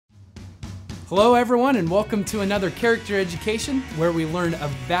Hello everyone and welcome to another Character Education where we learn a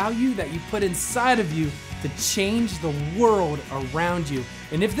value that you put inside of you to change the world around you.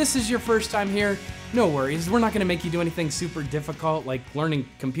 And if this is your first time here, no worries. We're not gonna make you do anything super difficult like learning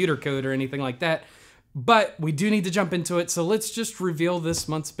computer code or anything like that. But we do need to jump into it, so let's just reveal this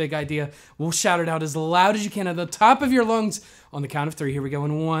month's big idea. We'll shout it out as loud as you can at the top of your lungs on the count of 3. Here we go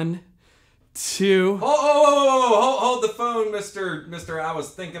in 1, 2. Hold the phone, Mister. I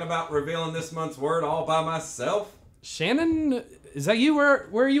was thinking about revealing this month's word all by myself. Shannon, is that you? Where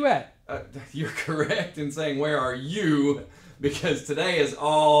are you at? You're correct in saying where are you, because today is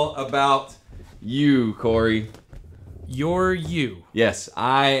all about you, Corey. You're you. Yes,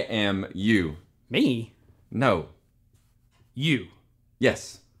 I am you. Me? No. You.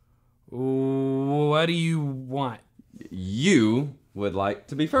 Yes. What do you want? You would like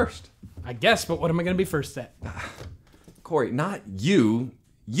to be first. I guess, but what am I gonna be first at? Corey, not you.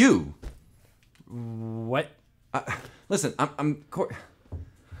 You. What? Listen, I'm Corey.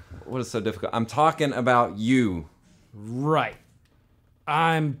 What is so difficult? I'm talking about you. Right.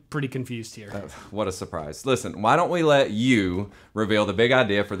 I'm pretty confused here. What a surprise. Listen, why don't we let you reveal the big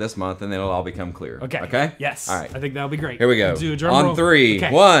idea for this month and then it'll all become clear. Okay. Okay? Yes. All right. I think that'll be great. Here we go. Do a drum On roll. 3.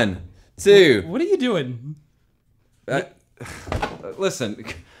 Okay. 1, 2. What are you doing? Listen,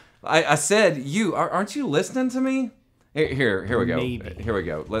 I said you. Aren't you listening to me? Here we go. Maybe. Here we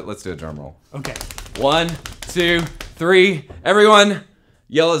go. Let's do a drum roll. Okay. 1, 2, 3. Everyone,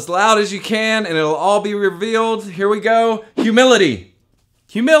 yell as loud as you can and it'll all be revealed. Here we go. Humility.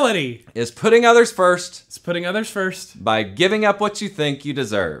 Humility Is putting others first is putting others first by giving up what you think you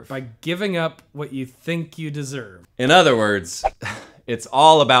deserve. by giving up what you think you deserve. In other words, it's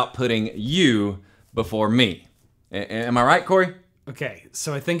all about putting you before me. Am I right, Corey? Okay,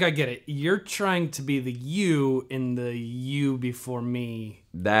 so I think I get it. You're trying to be the you in the you before me.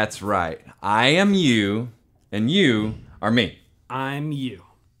 That's right. I am you, and you are me. I'm you.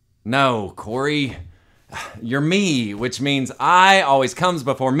 No, Corey. You're me, which means I always comes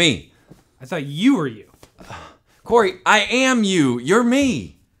before me. I thought you were you. Corey, I am you. You're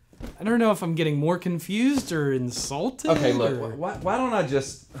me. I don't know if I'm getting more confused or insulted. Okay, look. or- Why don't I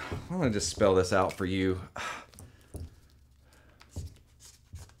just spell this out for you?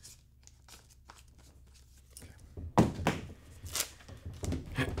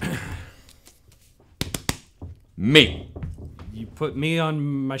 Me. You put me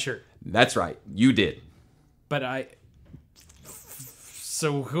on my shirt. That's right. You did. But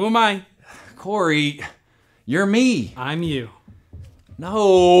so who am I? Corey, you're me. I'm you.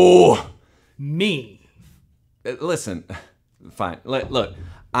 No. Me. Listen, fine. Look,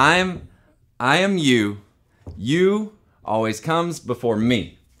 I am you. You always comes before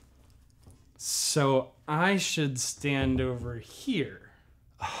me. So I should stand over here.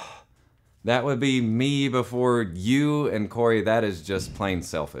 That would be me before you, and Corey, that is just plain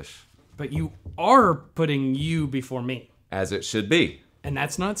selfish. But you are putting you before me. As it should be. And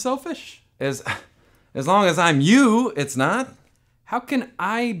that's not selfish? As long as I'm you, it's not. How can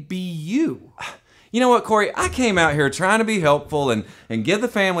I be you? You know what, Corey? I came out here trying to be helpful and give the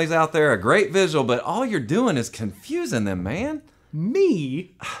families out there a great visual, but all you're doing is confusing them, man.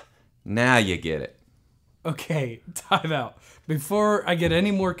 Me? Now you get it. Okay, time out. Before I get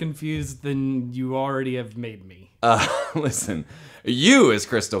any more confused than you already have made me. Listen, you is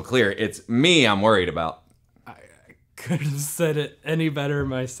crystal clear. It's me I'm worried about. I could have said it any better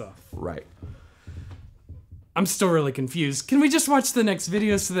myself. Right. I'm still really confused. Can we just watch the next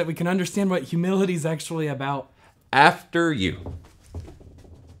video so that we can understand what humility is actually about? After you.